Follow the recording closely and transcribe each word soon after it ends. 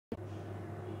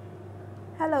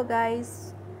Hello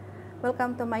guys,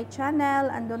 welcome to my channel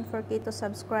and don't forget to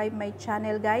subscribe my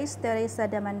channel guys, Teresa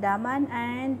Damandaman,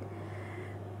 and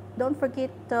don't forget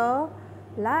to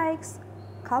likes,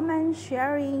 comment,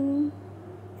 sharing,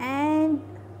 and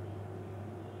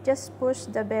just push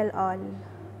the bell all.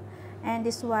 And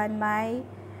this one, my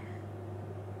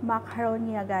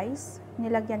macaroni guys,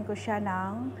 nilagyan ko siya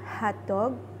ng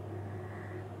hotdog,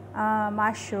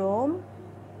 mushroom,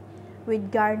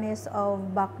 with garnish of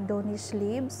bakdonish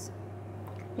leaves.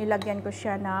 Nilagyan ko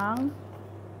siya ng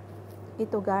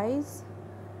ito guys,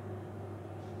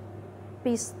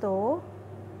 pesto.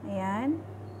 Ayan.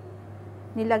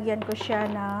 Nilagyan ko siya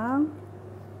ng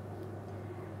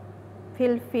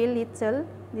fil-fil little,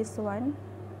 this one.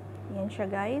 Ayan siya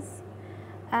guys.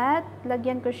 At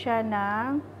lagyan ko siya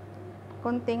ng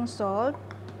konting salt,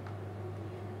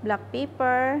 black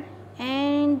pepper,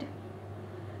 and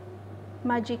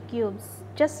magic cubes,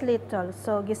 just little.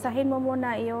 So gisahin mo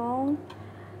muna yung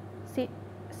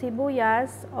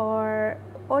sibuyas or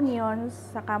onions,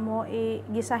 saka mo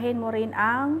gisahin mo rin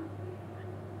ang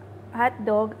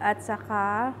hotdog at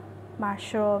saka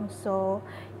mushroom. So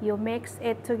you mix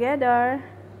it together,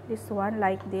 this one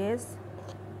like this.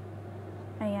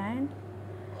 Ayan.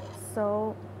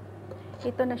 So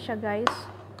ito na siya guys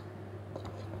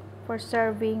for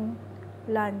serving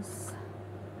lunch.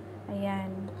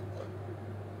 Ayan.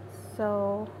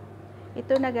 So,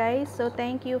 ito na guys. So,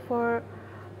 thank you for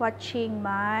watching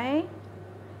my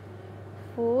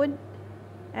food.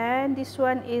 And this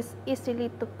one is easily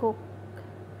to cook.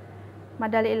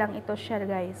 Madali lang ito siya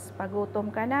guys. Pag gutom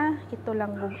ka na, ito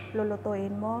lang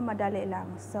lulutuin mo. Madali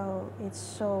lang. So, it's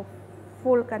so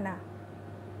full ka na.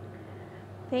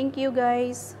 Thank you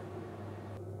guys.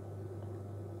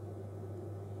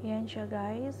 Yan siya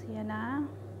guys. Yan na.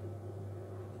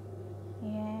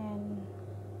 Yan.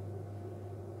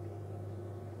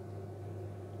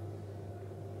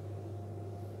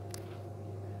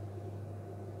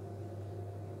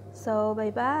 So,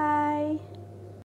 bye-bye!